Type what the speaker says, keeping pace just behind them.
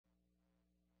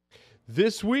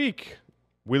This week,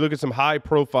 we look at some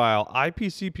high-profile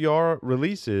IPCPR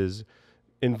releases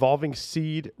involving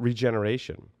seed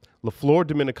regeneration, Flor,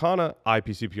 Dominicana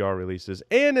IPCPR releases,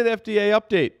 and an FDA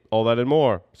update. All that and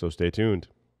more, so stay tuned.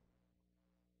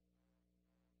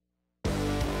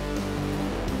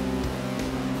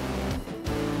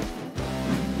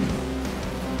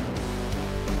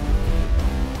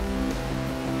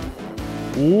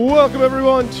 Welcome,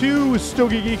 everyone, to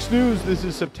Stogie Geeks News. This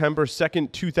is September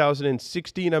 2nd,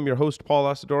 2016. I'm your host, Paul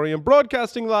Asadorian,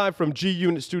 broadcasting live from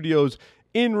G-Unit Studios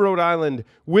in Rhode Island.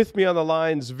 With me on the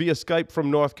lines via Skype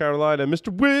from North Carolina,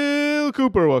 Mr. Will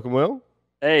Cooper. Welcome, Will.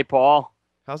 Hey, Paul.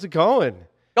 How's it going?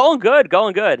 Going good,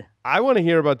 going good. I want to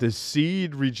hear about this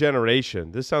seed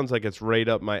regeneration. This sounds like it's right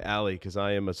up my alley because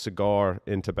I am a cigar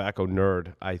and tobacco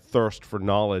nerd. I thirst for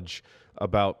knowledge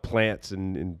about plants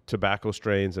and tobacco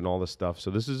strains and all this stuff.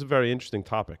 So this is a very interesting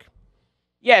topic.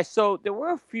 Yeah, so there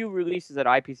were a few releases at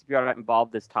IPCPR that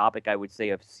involved this topic, I would say,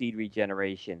 of seed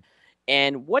regeneration.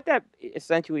 And what that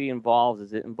essentially involves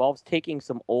is it involves taking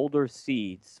some older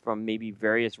seeds from maybe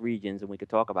various regions, and we could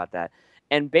talk about that,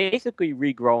 and basically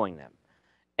regrowing them.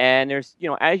 And there's,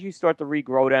 as you start to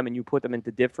regrow them and you put them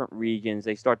into different regions,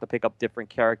 they start to pick up different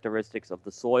characteristics of the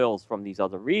soils from these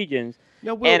other regions.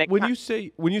 Now, Will, when you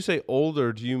say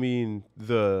older, do you mean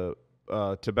the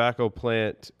tobacco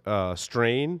plant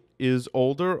strain is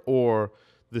older, or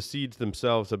the seeds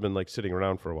themselves have been sitting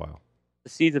around for a while?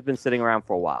 The seeds have been sitting around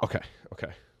for a while.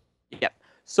 Okay. Yep.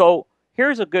 So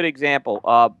here's a good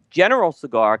example. General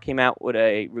Cigar came out with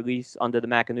a release under the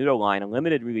Macanudo line, a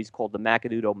limited release called the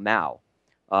Macanudo Mao.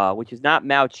 Which is not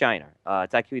Mao, China.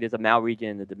 There's a Mao region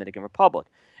in the Dominican Republic.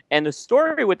 And the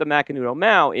story with the Macanudo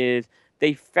Mao is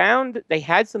they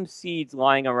had some seeds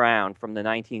lying around from the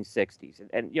 1960s.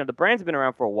 And the brand's been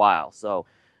around for a while. So,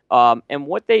 and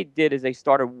what they did is they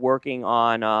started working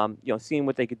on, seeing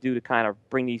what they could do to kind of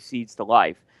bring these seeds to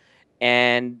life.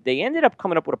 And they ended up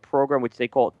coming up with a program which they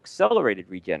call accelerated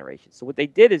regeneration. So what they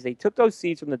did is they took those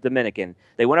seeds from the Dominican,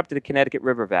 they went up to the Connecticut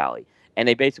River Valley, and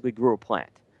they basically grew a plant.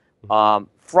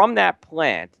 From that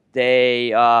plant,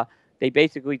 they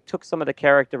basically took some of the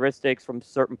characteristics from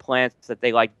certain plants that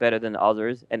they liked better than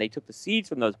others, and they took the seeds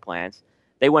from those plants.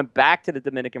 They went back to the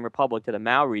Dominican Republic, to the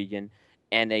Mao region,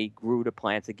 and they grew the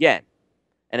plants again.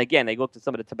 And again, they looked at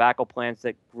some of the tobacco plants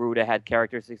that grew that had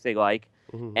characteristics they like,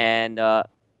 and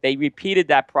they repeated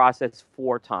that process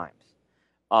 4 times.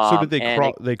 So did they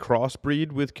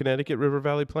crossbreed with Connecticut River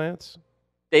Valley plants?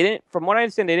 They didn't, from what I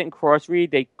understand, they didn't crossbreed.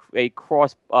 They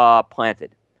cross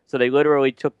planted. So they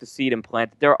literally took the seed and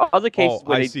planted. There are other cases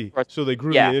where So they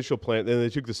grew the initial plant, then they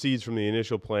took the seeds from the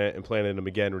initial plant and planted them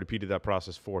again, and repeated that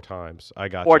process 4 times. I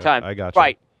got 4 times. I got you.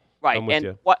 Right. I'm with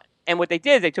you. What they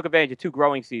did is they took advantage of 2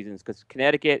 growing seasons, because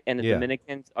Connecticut and the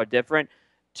Dominicans are different.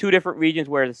 2 different regions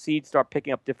where the seeds start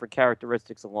picking up different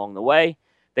characteristics along the way.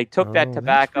 They took that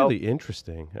tobacco. That's really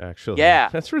interesting, actually. Yeah.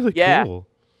 That's really cool.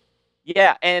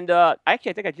 Yeah, and actually,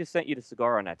 I think I just sent you the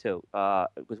cigar on that too.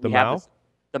 The Mao?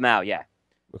 The Mao, yeah.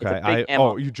 Okay.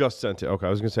 You just sent it. Okay, I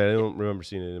was gonna say I don't remember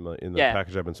seeing it in the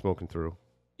package I've been smoking through.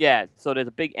 Yeah, so there's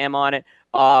a big M on it.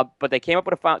 But they came up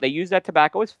with they used that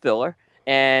tobacco as filler,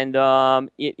 and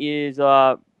it is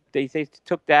they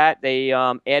took that, they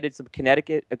added some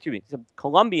some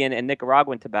Colombian and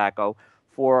Nicaraguan tobacco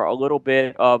for a little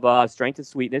bit of strength and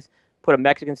sweetness. Put a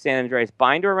Mexican San Andreas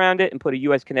binder around it, and put a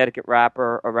U.S. Connecticut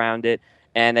wrapper around it,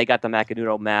 and they got the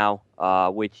Macanudo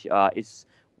Mao, which is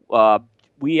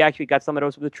we actually got some of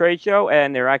those from the trade show,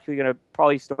 and they're actually going to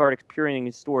probably start appearing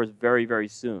in stores very, very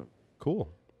soon. Cool.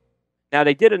 Now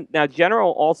Now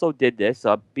General also did this,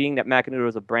 being that Macanudo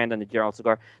is a brand on the General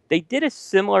cigar. They did a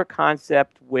similar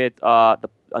concept with a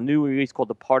new release called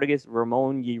the Partagas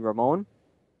Ramon y Ramon,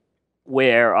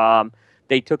 where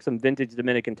they took some vintage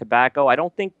Dominican tobacco. I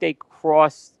don't think they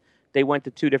went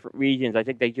to 2 different regions. I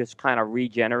think they just kind of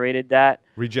regenerated that.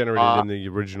 Regenerated in the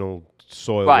original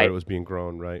soil where it was being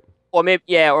grown, right? Or maybe,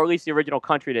 or at least the original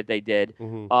country that they did.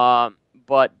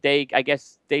 But I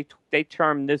guess they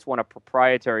termed this one a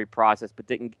proprietary process, but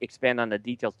didn't expand on the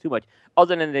details too much.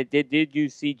 Other than they did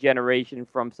use seed generation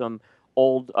from some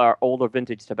older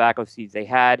vintage tobacco seeds they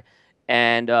had.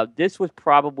 And this was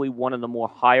probably one of the more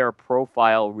higher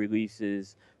profile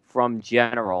releases from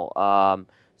General.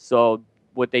 So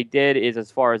what they did is, as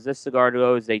far as this cigar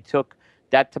goes, they took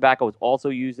that tobacco was also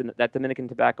used that Dominican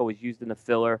tobacco was used in the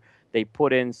filler. They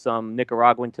put in some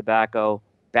Nicaraguan tobacco,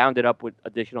 bound it up with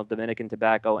additional Dominican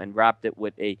tobacco, and wrapped it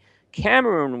with a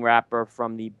Cameroon wrapper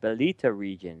from the Belita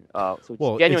region.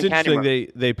 So it's interesting.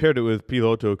 They paired it with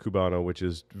Piloto Cubano, which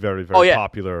is very, very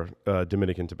popular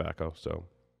Dominican tobacco. So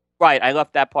Right, I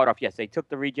left that part off. Yes, they took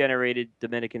the regenerated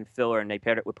Dominican filler and they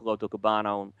paired it with Piloto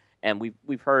Cubano, and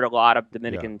we've heard a lot of Yeah.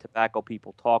 Dominican tobacco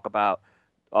people talk about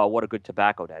what a good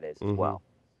tobacco that is as Mm-hmm. well.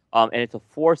 And it's a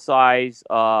 4 size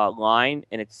line,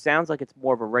 and it sounds like it's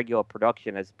more of a regular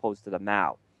production as opposed to the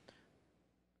Mao.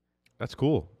 That's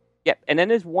cool. Yep, and then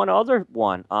there's one other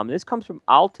one. This comes from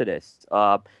Altadis,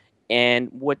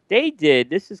 and what they did.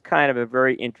 This is kind of a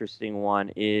very interesting one.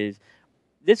 Is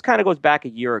this kind of goes back a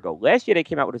year ago. Last year they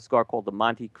came out with a cigar called the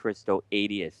Monte Cristo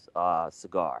 80th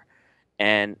cigar,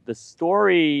 and the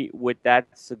story with that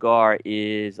cigar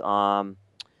is,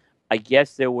 I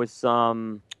guess there was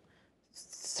some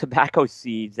tobacco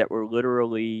seeds that were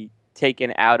literally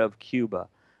taken out of Cuba,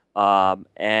 um,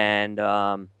 and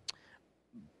um,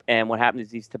 and what happened is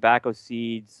these tobacco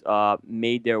seeds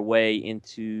made their way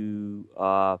into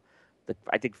the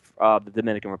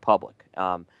Dominican Republic.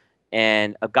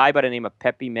 And a guy by the name of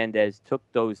Pepe Mendez took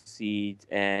those seeds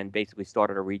and basically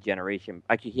started a regeneration.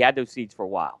 Actually, he had those seeds for a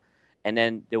while. And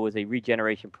then there was a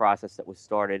regeneration process that was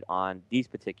started on these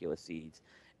particular seeds.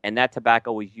 And that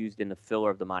tobacco was used in the filler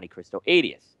of the Monte Cristo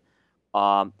 80th.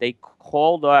 They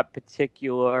called that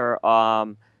particular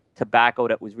tobacco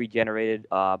that was regenerated,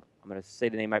 I'm going to say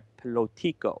the name right,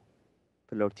 Pilotico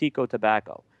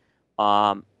tobacco.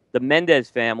 The Mendez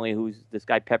family, who's this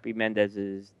guy Pepe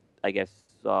Mendez's, I guess,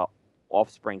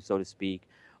 offspring, so to speak,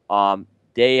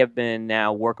 they have been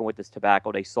now working with this tobacco.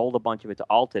 They sold a bunch of it to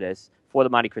Altadis for the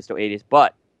Monte Cristo 80s,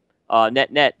 but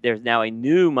net, there's now a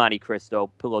new Monte Cristo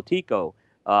Pilotico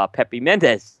Pepe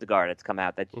Mendez cigar that's come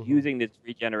out that's using this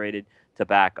regenerated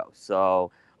tobacco. So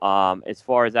as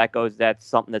far as that goes, that's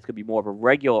something that's going to be more of a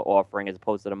regular offering as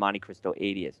opposed to the Monte Cristo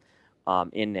 80th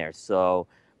in there. So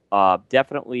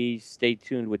definitely stay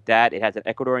tuned with that. It has an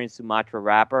Ecuadorian Sumatra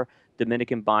wrapper,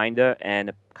 Dominican binder, and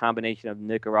a combination of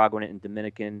Nicaraguan and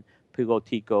Dominican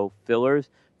Pilotico fillers.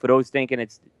 For those thinking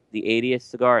it's the 80th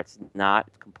cigar, it's not.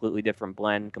 It's a completely different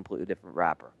blend, completely different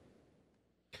wrapper.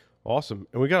 Awesome.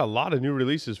 And we got a lot of new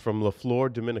releases from Flor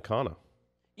Dominicana.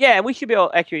 Yeah, and we should be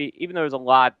able, actually, even though there's a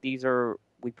lot, we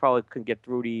probably couldn't get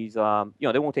through these.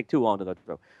 They won't take too long to go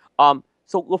through.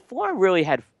 So Flor really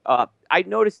had, I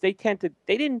noticed they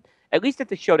didn't, at least at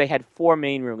the show, they had 4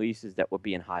 main releases that were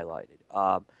being highlighted.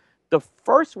 The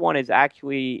first one is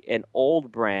actually an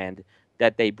old brand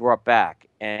that they brought back,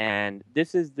 and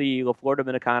this is the Flor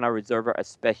Dominicana Reserva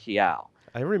Especial.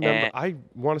 I remember, I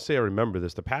want to say I remember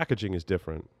this. The packaging is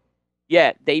different.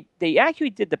 Yeah, they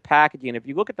actually did the packaging. If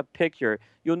you look at the picture,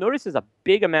 you'll notice there's a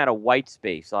big amount of white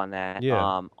space on that.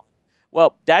 Yeah.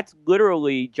 Well, that's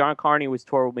literally, John Carney was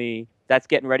told me, that's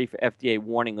getting ready for FDA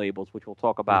warning labels, which we'll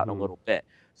talk about in a little bit.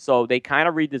 So they kind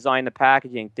of redesigned the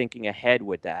packaging, thinking ahead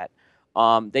with that.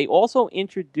 They also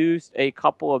introduced a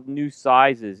couple of new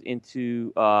sizes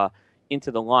into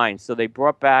the line. So they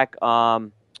brought back they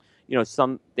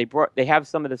have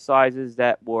some of the sizes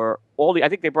that were I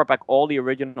think they brought back all the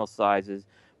original sizes,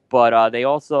 but they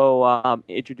also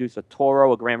introduced a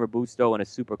Toro, a Gran Robusto, and a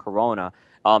Super Corona.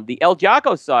 The El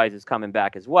Jaco size is coming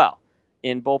back as well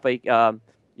in both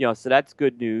so that's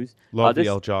good news. Love the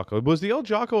El Jaco. Was the El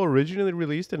Jaco originally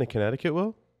released in a Connecticut,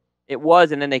 Will? It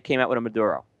was, and then they came out with a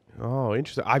Maduro. Oh,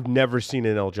 interesting. I've never seen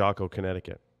an El Jaco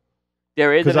Connecticut.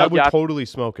 There is, because I would totally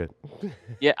smoke it.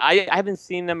 Yeah, I haven't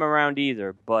seen them around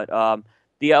either, but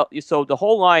so the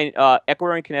whole line,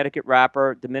 Ecuadorian Connecticut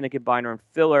wrapper, Dominican binder, and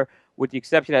filler, with the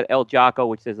exception of El Jaco,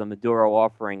 which is a Maduro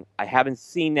offering. I haven't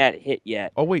seen that hit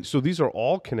yet. Oh wait, so these are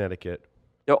all Connecticut?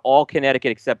 They're all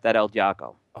Connecticut except that El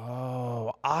Jaco.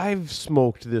 Oh, I've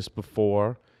smoked this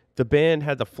before. The band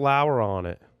had the flower on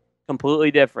it. Completely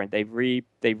different. They've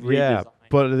redesigned. Yeah,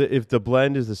 but if the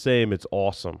blend is the same, it's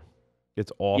awesome.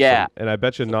 It's awesome. Yeah. And I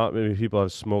bet you not many people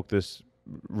have smoked this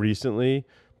recently,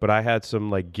 but I had some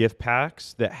like gift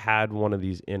packs that had one of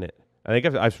these in it. I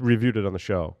think I've reviewed it on the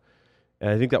show. And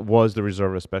I think that was the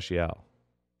Reserva Especial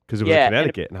because it was a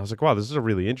Connecticut. And I was like, wow, this is a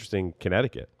really interesting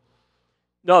Connecticut.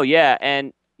 No, yeah.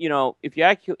 And, if you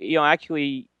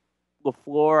actually,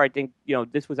 LaFleur, I think,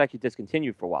 this was actually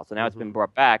discontinued for a while. So now it's been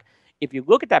brought back. If you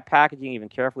look at that packaging even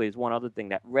carefully, there's one other thing.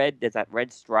 There's that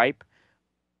red stripe.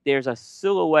 There's a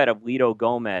silhouette of Lito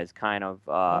Gomez kind of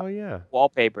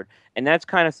wallpapered, and that's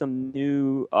kind of some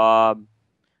new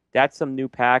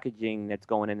packaging that's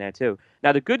going in there too.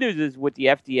 Now the good news is with the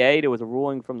FDA, there was a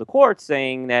ruling from the court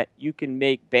saying that you can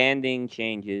make banding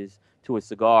changes to a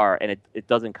cigar, and it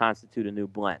doesn't constitute a new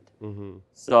blend.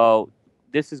 So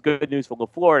this is good news for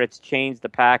LaFleur. It's changed the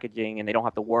packaging, and they don't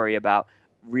have to worry about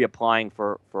reapplying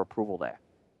for approval there.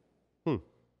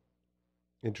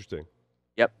 Interesting.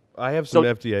 Yep. I have some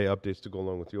FDA updates to go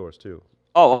along with yours too.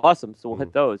 Oh, awesome! So we'll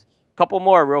hit those.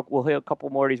 We'll hit a couple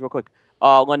more of these real quick.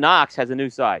 Lennox has a new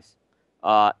size.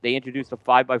 They introduced a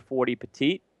 5x40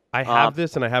 petite. I have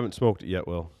this and I haven't smoked it yet,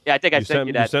 Will. Yeah, I think I sent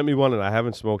you that. You sent me one and I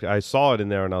haven't smoked it. I saw it in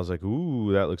there and I was like,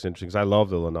 ooh, that looks interesting because I love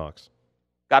the Lennox.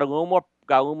 Got a little more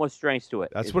strength to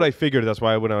it. That's what I figured. That's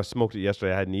why when I smoked it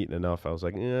yesterday, I hadn't eaten enough. I was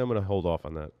like, I'm going to hold off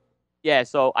on that. Yeah,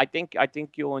 so I think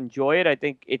you'll enjoy it. I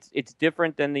think it's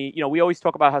different than the, we always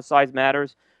talk about how size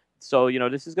matters. So,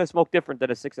 this is going to smoke different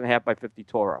than a 6.5x50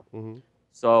 Toro. Mm-hmm.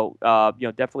 So,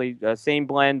 definitely same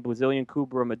blend, Brazilian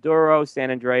Cubra Maduro,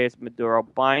 San Andreas Maduro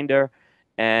binder,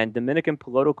 and Dominican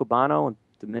Piloto Cubano and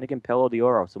Dominican Pelo de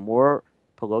Oro. So more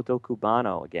Piloto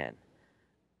Cubano again.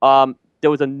 There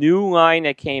was a new line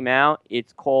that came out.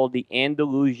 It's called the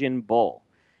Andalusian Bull.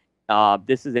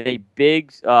 This is a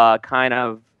big kind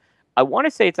of, I want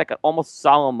to say it's like almost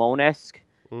Solomon-esque.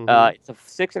 Mm-hmm. It's a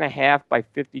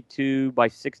 6.5x52 by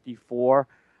 64.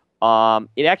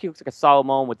 It actually looks like a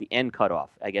Solomon with the end cut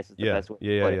off, I guess is the best way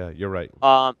to put it. Yeah, you're right.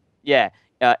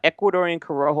 Ecuadorian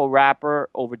Corojo wrapper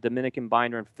over Dominican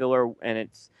binder and filler, and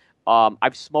it's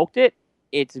I've smoked it.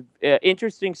 It's an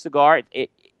interesting cigar.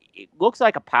 It looks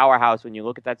like a powerhouse when you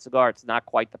look at that cigar. It's not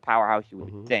quite the powerhouse you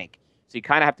would think. So you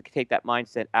kind of have to take that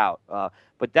mindset out.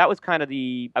 But that was kind of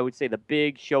I would say, the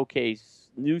big showcase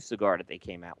new cigar that they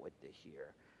came out with this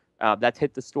year. That's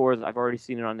hit the stores. I've already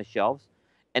seen it on the shelves.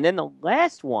 And then the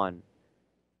last one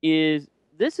is,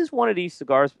 this is one of these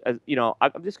cigars, I'm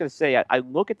just going to say, I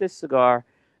look at this cigar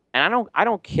and I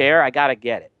don't care. I got to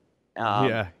get it.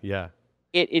 Yeah.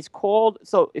 It's called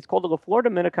the Flor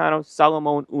Dominicano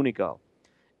Salomon Único.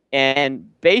 And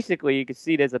basically, you can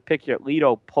see there's a picture.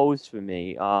 Lito posed for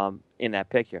me in that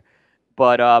picture.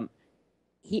 But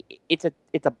it's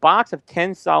a box of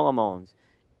 10 Salomons.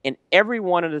 And every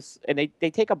one of this, and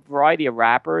they take a variety of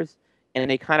wrappers, and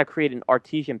they kind of create an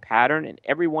artesian pattern, and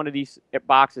every one of these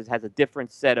boxes has a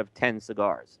different set of 10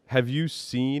 cigars. Have you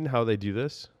seen how they do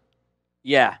this?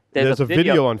 Yeah. There's a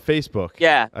video on Facebook.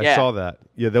 Yeah. I saw that.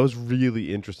 Yeah, that was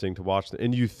really interesting to watch.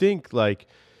 And you think, like,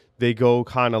 they go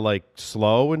kind of, like,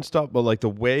 slow and stuff, but, like, the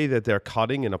way that they're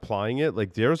cutting and applying it,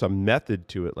 like, there's a method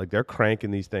to it. Like, they're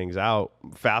cranking these things out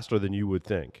faster than you would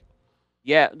think.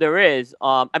 Yeah, there is.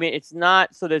 It's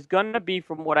not, so there's going to be,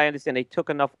 from what I understand, they took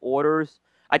enough orders.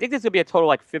 I think there's going to be a total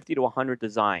like 50 to 100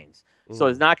 designs. So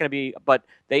it's not going to be, but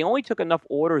they only took enough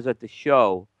orders at the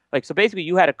show. Like, so basically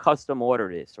you had to custom order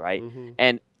this, right?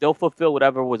 And they'll fulfill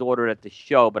whatever was ordered at the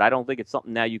show, but I don't think it's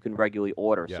something now you can regularly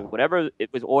order. Yeah. So whatever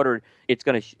it was ordered, it's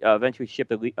going to eventually ship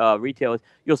to retailers.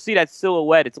 You'll see that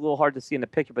silhouette. It's a little hard to see in the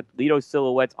picture, but Lito's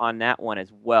silhouette's on that one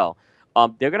as well.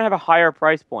 They're going to have a higher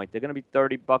price point. They're going to be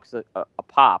 $30 a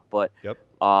pop. But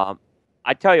I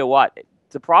tell you what,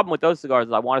 the problem with those cigars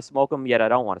is I want to smoke them, yet I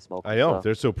don't want to smoke them. I know.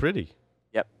 They're so pretty.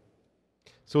 Yep.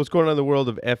 So what's going on in the world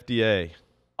of FDA?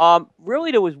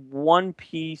 Really, there was one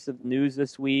piece of news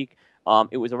this week.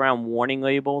 It was around warning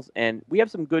labels. And we have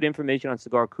some good information on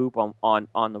Cigar Coop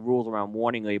on the rules around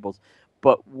warning labels.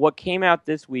 But what came out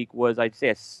this week was, I'd say,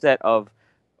 a set of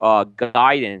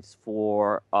guidance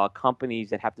for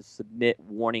companies that have to submit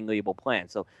warning label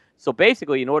plans. So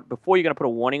basically, before you're going to put a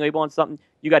warning label on something,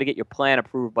 you got to get your plan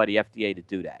approved by the FDA to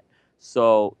do that.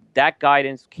 So that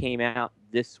guidance came out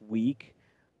this week,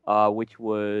 which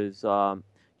was, so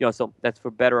that's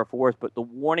for better or for worse. But the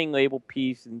warning label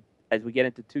piece, as we get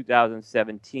into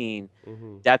 2017,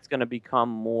 that's going to become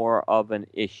more of an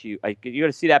issue. You're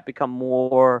going to see that become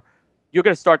more. You're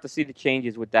going to start to see the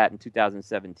changes with that in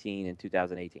 2017 and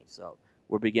 2018. So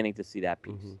we're beginning to see that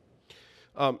piece.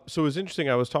 So it was interesting.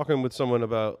 I was talking with someone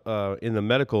about in the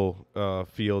medical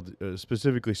field,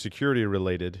 specifically security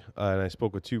related, and I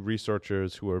spoke with two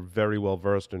researchers who are very well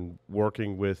versed in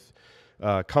working with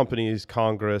companies,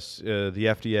 Congress, the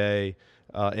FDA,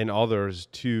 and others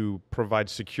to provide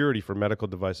security for medical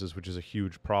devices, which is a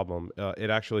huge problem. It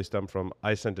actually stemmed from,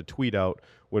 I sent a tweet out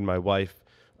when my wife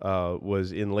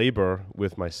was in labor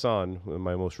with my son,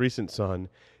 my most recent son,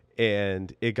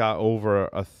 and it got over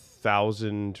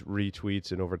 1,000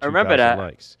 retweets and over 2,000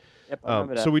 likes. Yep, I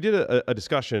remember that. So we did a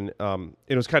discussion.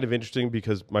 It was kind of interesting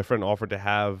because my friend offered to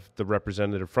have the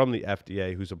representative from the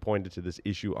FDA who's appointed to this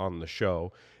issue on the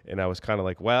show. And I was kind of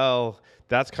like, well,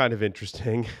 that's kind of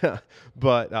interesting.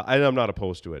 But I'm not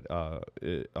opposed to it,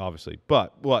 obviously.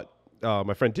 But what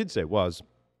my friend did say was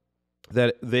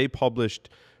that they published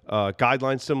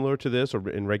guidelines similar to this or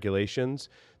in regulations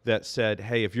that said,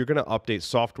 hey, if you're going to update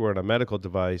software on a medical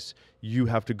device, you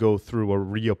have to go through a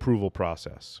reapproval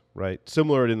process, right?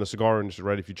 Similar in the cigar industry,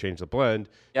 right? If you change the blend,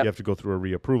 you have to go through a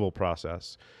reapproval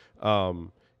process.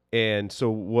 And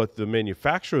so what the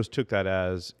manufacturers took that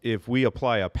as, if we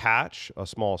apply a patch, a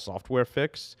small software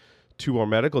fix to our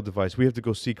medical device, we have to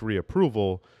go seek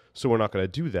reapproval so we're not going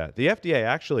to do that. The FDA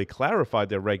actually clarified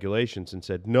their regulations and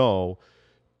said, no,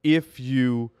 if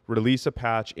you release a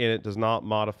patch and it does not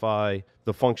modify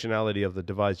the functionality of the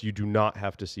device, you do not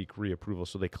have to seek reapproval.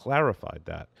 So they clarified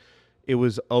that. It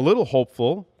was a little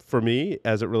hopeful for me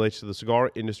as it relates to the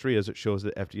cigar industry, as it shows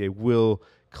that FDA will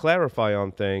clarify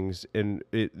on things. And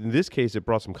in this case, it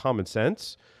brought some common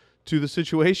sense to the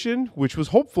situation, which was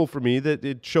hopeful for me, that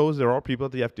it shows there are people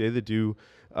at the FDA that do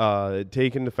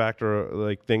take into factor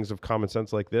like things of common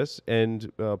sense like this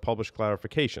and publish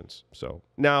clarifications. So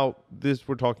now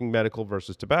we're talking medical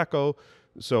versus tobacco.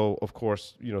 So of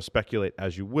course, speculate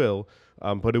as you will.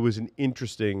 But it was an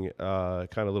interesting kind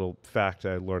of little fact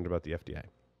I learned about the FDA.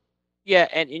 Yeah,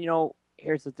 and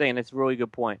here's the thing, and it's a really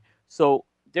good point. So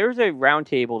there's a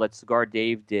roundtable that Cigar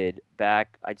Dave did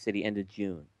back, I'd say, the end of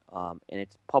June, and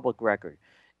it's public record.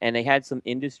 And they had some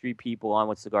industry people on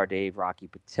with Cigar Dave, Rocky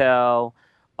Patel,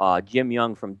 Jim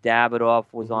Young from Davidoff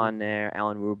was on there,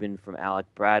 Alan Rubin from Alec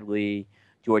Bradley,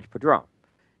 George Padron.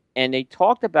 And they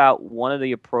talked about one of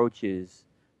the approaches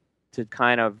to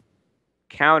kind of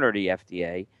counter the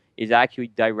FDA is actually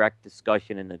direct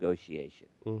discussion and negotiation.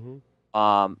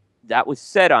 That was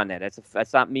said on that.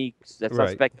 That's not me. That's not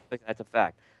speculation. That's a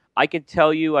fact. I can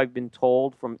tell you, I've been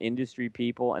told from industry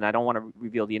people, and I don't want to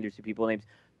reveal the industry people names,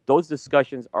 those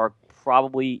discussions are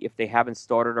probably, if they haven't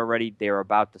started already, they're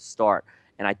about to start.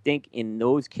 And I think in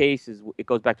those cases, it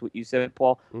goes back to what you said,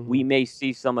 Paul. We may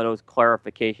see some of those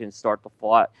clarifications start to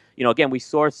fall out. Again, we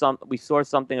saw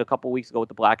something a couple weeks ago with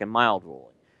the black and mild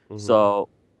ruling. So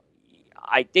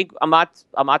I think I'm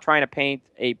not trying to paint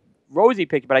a rosy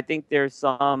picture, but I think there's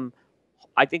some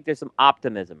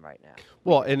optimism right now.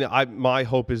 Well, and my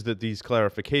hope is that these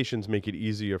clarifications make it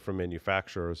easier for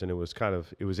manufacturers. And it was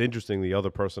interesting. The other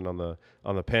person on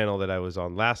the panel that I was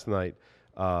on last night.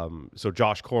 So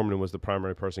Josh Corman was the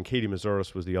primary person. Katie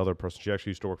Mazuris was the other person. She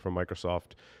actually used to work for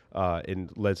Microsoft and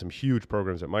led some huge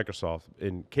programs at Microsoft.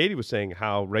 And Katie was saying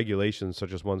how regulations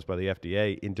such as ones by the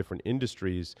FDA in different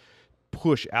industries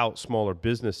push out smaller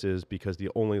businesses because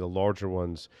only the larger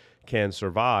ones can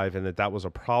survive, and that was a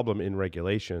problem in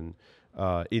regulation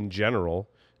in general,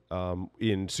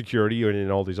 in security and in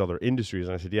all these other industries.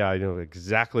 And I said, yeah, I know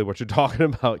exactly what you're talking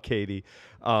about, Katie.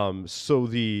 So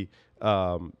the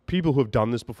people who have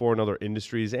done this before in other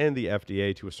industries and the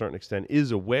FDA to a certain extent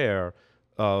is aware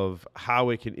of how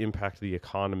it can impact the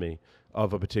economy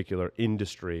of a particular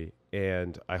industry.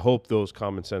 And I hope those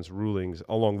common sense rulings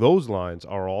along those lines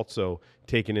are also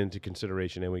taken into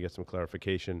consideration and we get some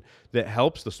clarification that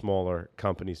helps the smaller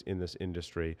companies in this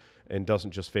industry and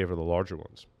doesn't just favor the larger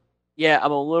ones. Yeah,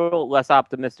 I'm a little less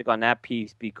optimistic on that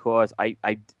piece because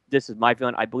this is my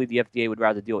feeling. I believe the FDA would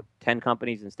rather deal with 10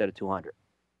 companies instead of 200.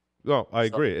 No, I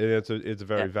agree. It's a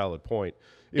very valid point.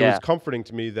 It was comforting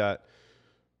to me that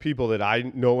people that I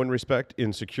know and respect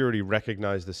in security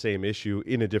recognize the same issue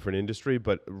in a different industry,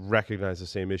 but recognize the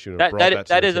same issue and brought that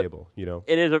to the table.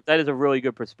 That is a really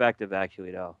good perspective, actually.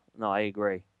 Though, no, I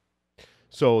agree.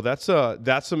 So that's some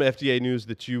FDA news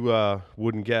that you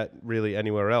wouldn't get really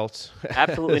anywhere else.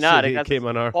 Absolutely not. It came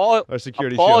on our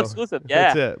security Paul show. Exclusive. Yeah,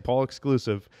 that's it. Paul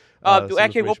exclusive.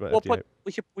 Actually,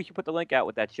 we should put the link out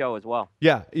with that show as well.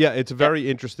 Yeah. It's a very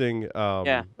interesting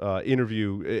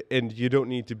interview, and you don't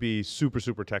need to be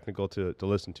super technical to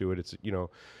listen to it. It's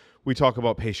we talk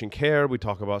about patient care, we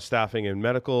talk about staffing and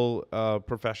medical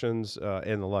professions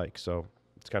and the like. So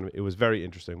it was very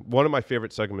interesting. One of my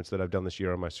favorite segments that I've done this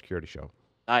year on my security show.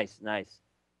 Nice.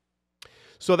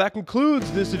 So that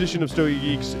concludes this edition of Stogie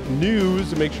Geeks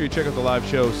News. Make sure you check out the live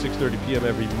show, 6:30 p.m.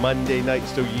 every Monday night,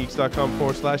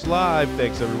 stogiegeeks.com/live.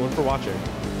 Thanks, everyone, for watching.